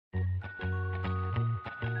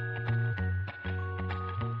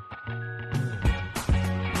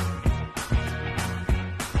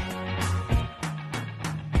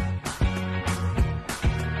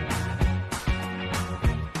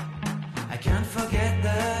can't forget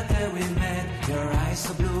the day we met. Your eyes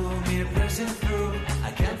so blue, me piercing through.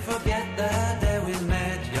 I can't forget the day we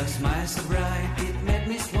met. Your smile so bright, it made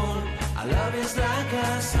me swoon. Our love is like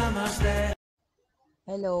a summer's day.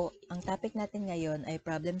 Hello, ang topic natin ngayon ay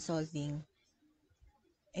problem solving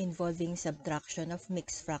involving subtraction of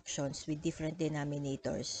mixed fractions with different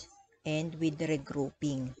denominators and with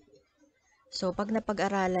regrouping. So, pag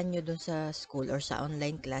napag-aralan nyo dun sa school or sa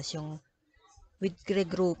online class, yung with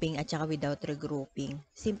regrouping at saka without regrouping,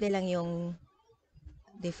 simple lang yung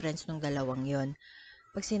difference ng dalawang yon.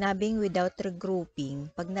 Pag sinabing without regrouping,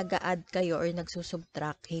 pag nag-a-add kayo or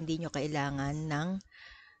nagsusubtract, hindi nyo kailangan ng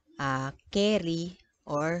carry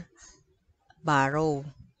or borrow.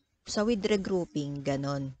 So, with regrouping,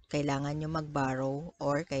 ganon. Kailangan nyo mag-borrow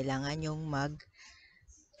or kailangan nyo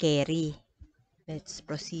mag-carry. Let's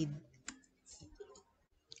proceed.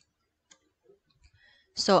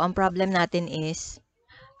 So, ang problem natin is,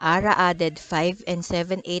 Ara added 5 and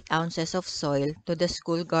 7/8 ounces of soil to the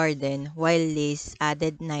school garden while Liz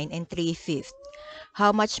added 9 and 3/5.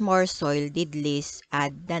 How much more soil did Liz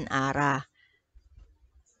add than Ara?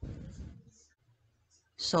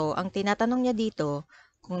 So, ang tinatanong niya dito,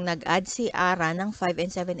 kung nag-add si Ara ng 5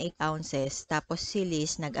 and 7/8 ounces, tapos si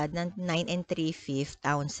Liz nag-add ng 9 and 3/5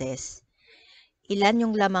 ounces, ilan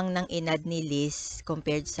yung lamang ng inad ni Liz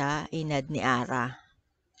compared sa inad ni Ara?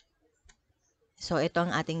 So, ito ang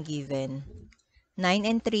ating given. 9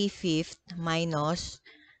 and 3/5 minus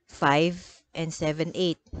 5 and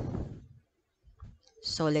 7/8.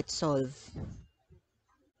 So, let's solve.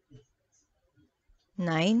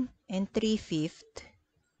 9 and 3/5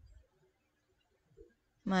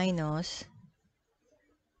 minus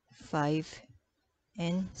 5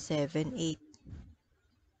 and 7/8.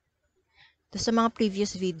 So, sa mga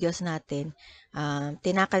previous videos natin,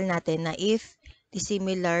 tinakal natin na if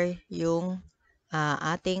dissimilar yung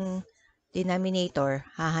ating denominator,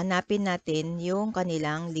 hahanapin natin yung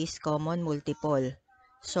kanilang least common multiple.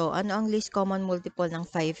 So, ano ang least common multiple ng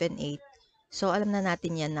 5 and 8? So, alam na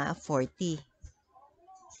natin yan na 40.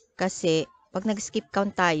 Kasi, pag nag-skip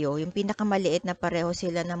count tayo, yung pinakamaliit na pareho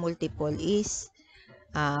sila na multiple is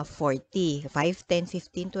 40. 5, 10,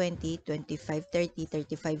 15, 20, 25, 30,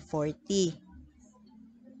 35, 40.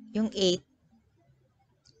 Yung 8,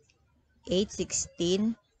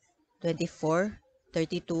 16, 24,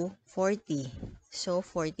 32, 40. So,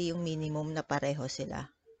 40 yung minimum na pareho sila.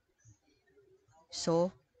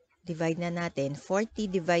 So, divide na natin. 40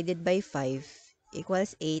 divided by 5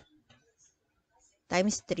 equals 8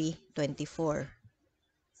 times 3, 24.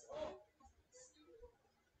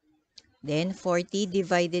 Then, 40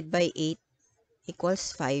 divided by 8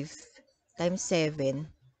 equals 5 times 7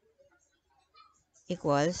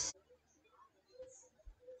 equals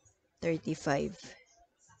 35.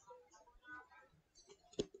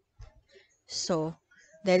 So,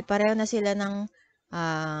 dahil pareho na sila ng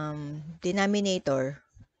denominator,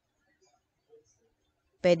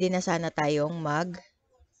 pwede na sana tayong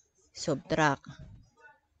mag-subtract.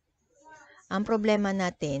 Ang problema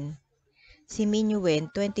natin, si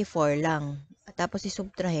Minuwen 24 lang, tapos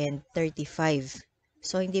isubtrahen 35.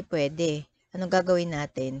 So, hindi pwede. Anong gagawin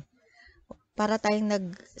natin? Para tayong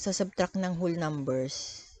nag-subtract ng whole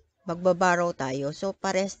numbers, magbaborrow tayo. So,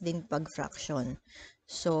 pares din pag fraction.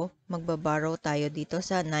 So, magbaborrow tayo dito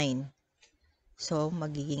sa 9. So,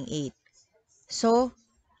 magiging 8. So,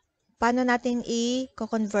 paano natin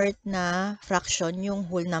i-convert na fraction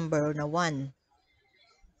yung whole number na 1?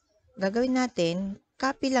 Gagawin natin,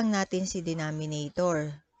 copy lang natin si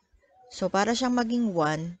denominator. So, para siyang maging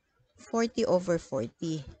 1, 40 over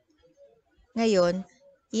 40. Ngayon,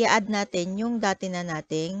 i-add natin yung dati na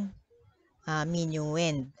nating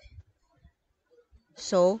minuend.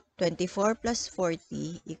 So, 24 plus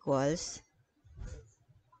 40 equals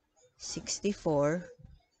 64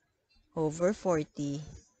 over 40.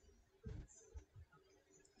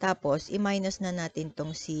 Tapos, i-minus na natin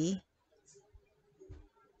tong si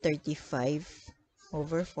 35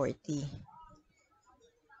 over 40.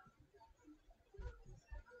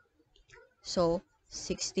 So,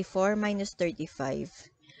 64 minus 35.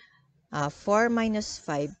 4 minus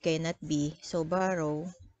 5 cannot be. So, borrow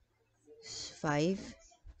 5.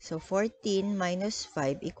 So, 14 minus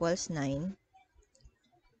 5 equals 9.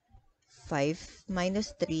 5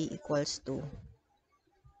 minus 3 equals 2.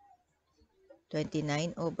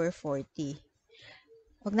 29 over 40.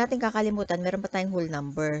 Huwag natin kakalimutan, meron pa tayong whole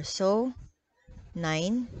number. So,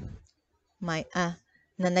 9,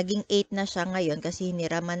 na naging 8 na siya ngayon kasi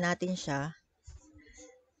hiniraman natin siya.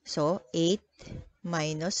 So, 8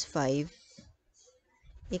 minus 5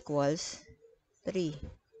 equals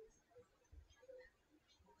 3.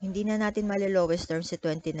 Hindi na natin mali-lowest term si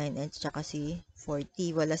 29 at saka si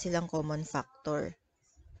 40. Wala silang common factor.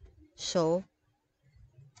 So,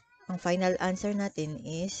 ang final answer natin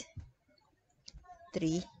is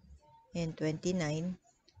 3 and 29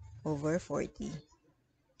 over 40.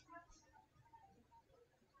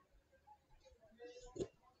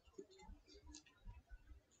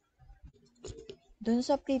 Doon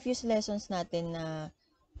sa previous lessons natin na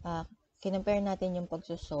kinompare natin yung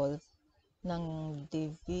pagsosolve ng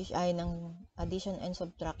ng addition and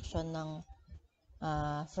subtraction ng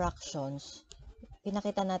fractions.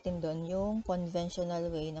 Pinakita natin doon yung conventional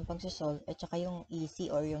way ng pagsosolve at saka yung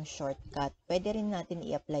easy or yung shortcut. Pwede rin natin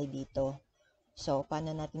i-apply dito. So,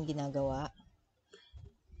 paano natin ginagawa?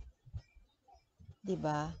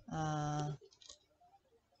 Diba?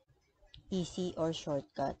 Easy or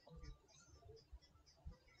shortcut.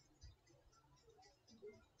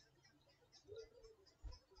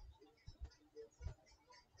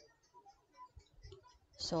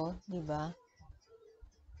 So, diba?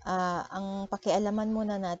 Ang pakialaman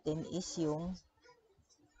muna natin is yung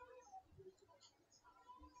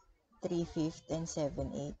 3/5 and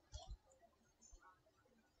 7/8.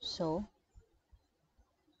 So,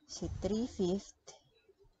 si 3/5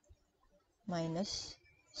 minus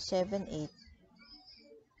 7/8,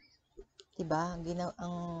 diba?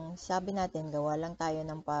 Ang sabi natin, gawa lang tayo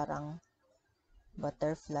ng parang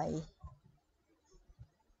butterfly.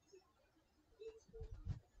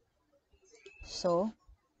 So,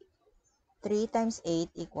 3 times 8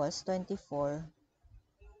 equals 24.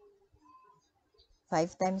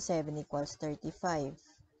 5 times 7 equals 35.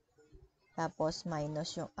 Tapos,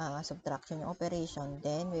 minus yung subtraction yung operation.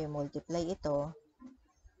 Then, we multiply ito.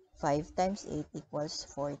 5 times 8 equals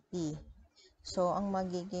 40. So, ang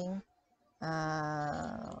magiging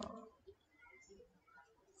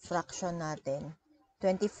fraction natin,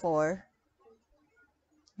 24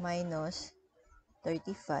 minus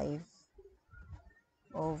 35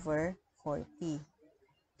 over 40.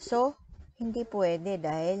 So, hindi pwede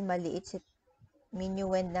dahil maliit si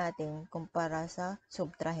minuend natin kumpara sa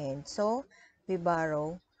subtrahend. So, we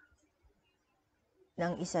borrow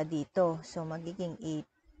ng isa dito. So, magiging 8.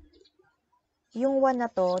 Yung 1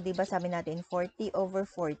 na to, di ba sabi natin, 40 over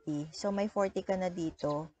 40. So, may 40 ka na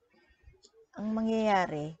dito. Ang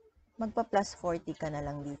mangyayari, magpa-plus 40 ka na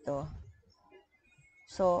lang dito.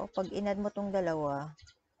 So, pag inad mo tong dalawa,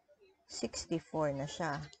 64 na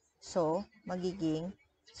siya. So, magiging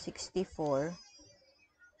 64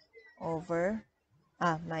 over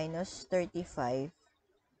minus 35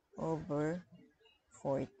 over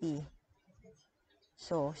 40.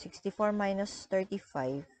 So, 64 minus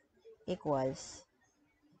 35 equals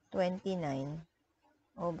 29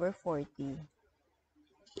 over 40.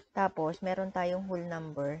 Tapos, meron tayong whole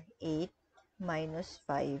number, 8 minus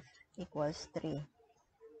 5 equals 3.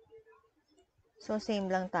 So, same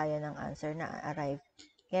lang tayo ng answer na arrive.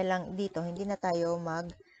 Kaya lang dito, hindi na tayo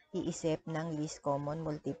mag-iisip ng least common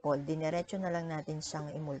multiple. Dinerecho na lang natin siyang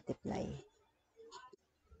i-multiply.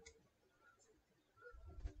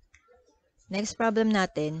 Next problem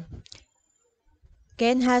natin.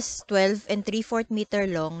 Ken has 12 and 3/4 meter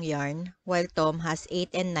long yarn, while Tom has 8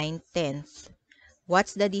 and 9/10.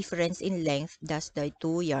 What's the difference in length does the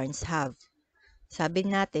two yarns have? Sabi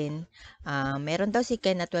natin, meron daw si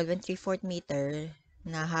Ken na 12 and 3/4 meter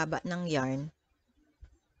na haba ng yarn.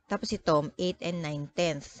 Tapos si Tom, 8 and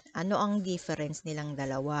 9/10. Ano ang difference nilang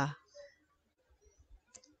dalawa?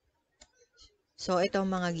 So, ito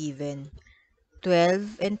ang mga given.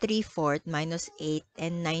 12 and 3/4 minus 8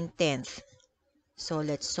 and 9/10. So,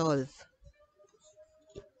 let's solve.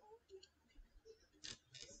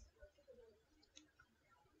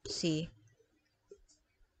 See,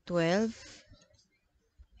 12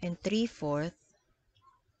 and 3/4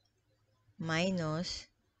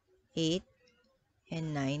 minus 8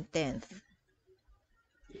 and 9/10.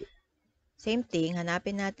 Same thing,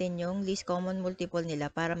 hanapin natin yung least common multiple nila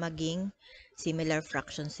para maging similar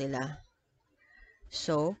fraction sila.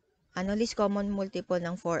 So, ano least common multiple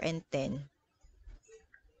ng 4 and 10?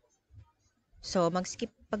 So,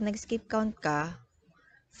 pag nag-skip count ka,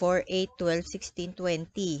 4, 8, 12, 16,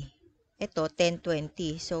 20. Ito, 10,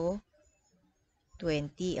 20. So,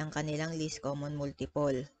 20 ang kanilang least common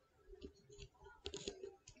multiple.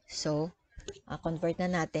 So, convert na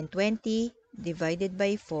natin. 20 divided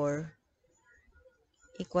by 4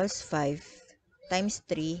 equals 5 times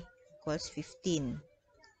 3 equals 15.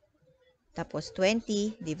 Tapos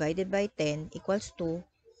 20 divided by 10 equals 2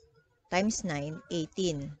 times 9,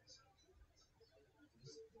 18.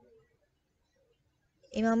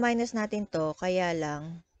 Ima-minus natin to, kaya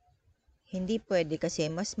lang hindi pwede kasi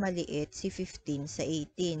mas maliit si 15 sa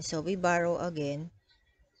 18. So, we borrow again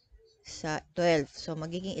sa 12. So,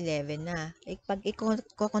 magiging 11 na. Pag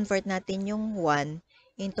i-convert natin yung 1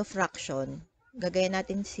 into fraction, gagaya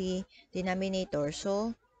natin si denominator.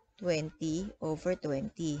 So, 20 over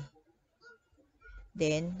 20.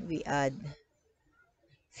 Then, we add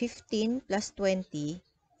 15 plus 20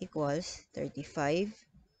 equals 35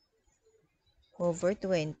 over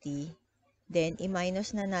 20. Then,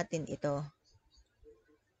 i-minus na natin ito.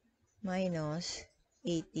 Minus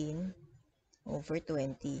 18 over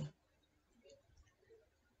 20.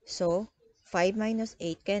 So, 5 minus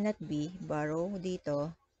 8 cannot be. Borrow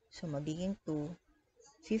dito. So, magiging 2.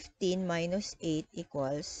 15 minus 8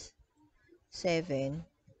 equals 7.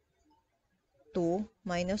 2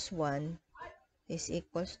 minus 1 is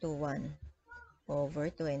equals to 1 over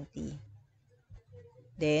 20.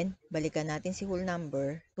 Then, balikan natin si whole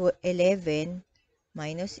number. 11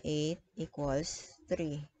 minus 8 equals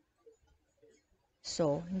 3.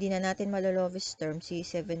 So, hindi na natin malolowest term si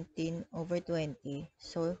 17 over 20.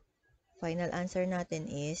 So, final answer natin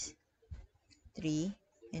is 3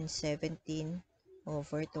 and 17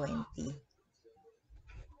 over 20.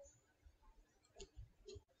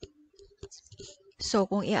 So,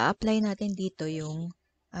 kung i-apply natin dito yung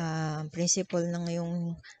principle ng yung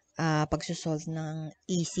pagsusolve ng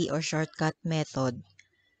easy or shortcut method,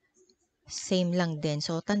 same lang din.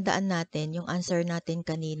 So, tandaan natin, yung answer natin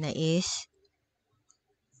kanina is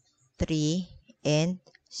 3 and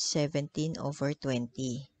 17 over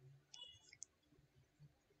 20.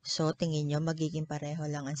 So, tingin nyo, magiging pareho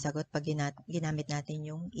lang ang sagot pag ginamit natin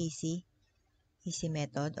yung easy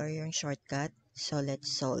method or yung shortcut. So, let's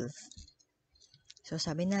solve. So,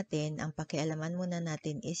 sabi natin, ang pakialaman muna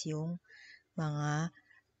natin is yung mga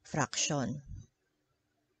fraction.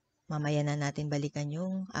 Mamaya na natin balikan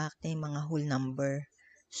yung ating mga whole number.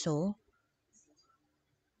 So,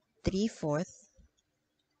 3/4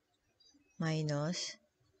 minus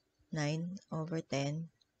 9 over 10.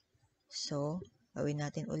 So, gawin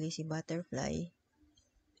natin uli si butterfly.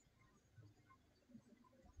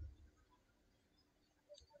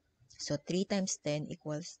 So, 3 times 10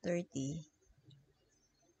 equals 30.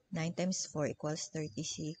 9 times 4 equals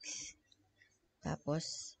 36.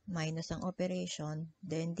 Tapos, minus ang operation.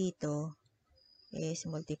 Then, dito is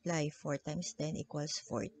multiply. 4 times 10 equals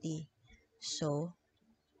 40. So,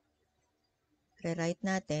 rewrite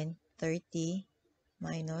natin 30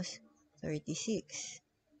 minus 36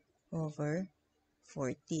 over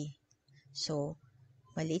 40. So,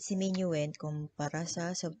 maliit si minuend kumpara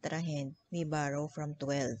sa subtrahend, we borrow from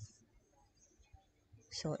 12.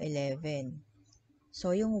 So, 11.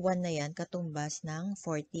 So, yung 1 na yan, katumbas ng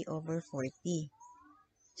 40 over 40.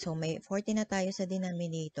 So, may 40 na tayo sa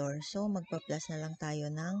denominator. So, magpa-plus na lang tayo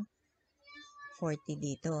ng 40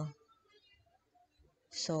 dito.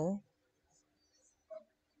 So,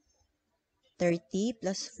 30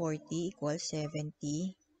 plus 40 equals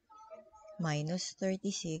 70 minus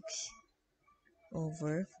 36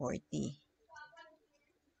 over 40.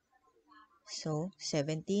 So,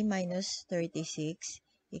 70 minus 36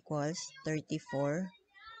 equals 34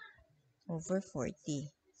 over 40.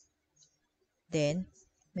 Then,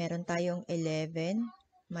 meron tayong 11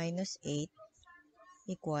 minus 8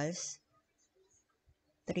 equals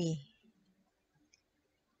 3.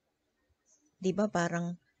 Diba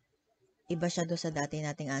parang iba siya doon sa dati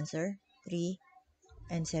nating answer? 3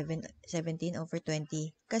 and 17 over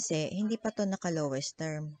 20. Kasi, hindi pa to naka-lowest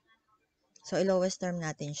term. So, i-lowest term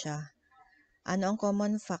natin siya. Ano ang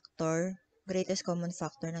common factor, greatest common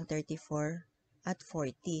factor ng 34 at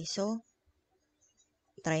 40? So,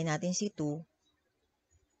 try natin si 2.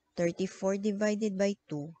 34 divided by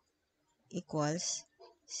 2 equals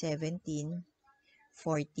 17.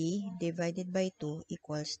 40 divided by 2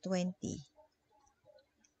 equals 20.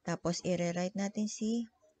 Tapos, i-rewrite natin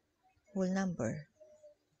si whole number.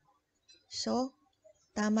 So,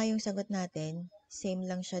 tama yung sagot natin. Same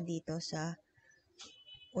lang siya dito sa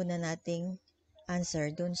una nating answer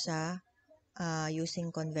dun sa using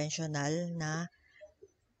conventional na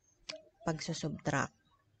pagsusubtract.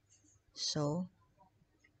 So,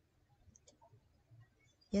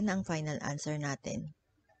 yan ang final answer natin.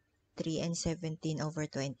 3 and 17 over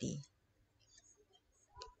 20.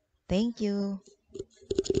 Thank you.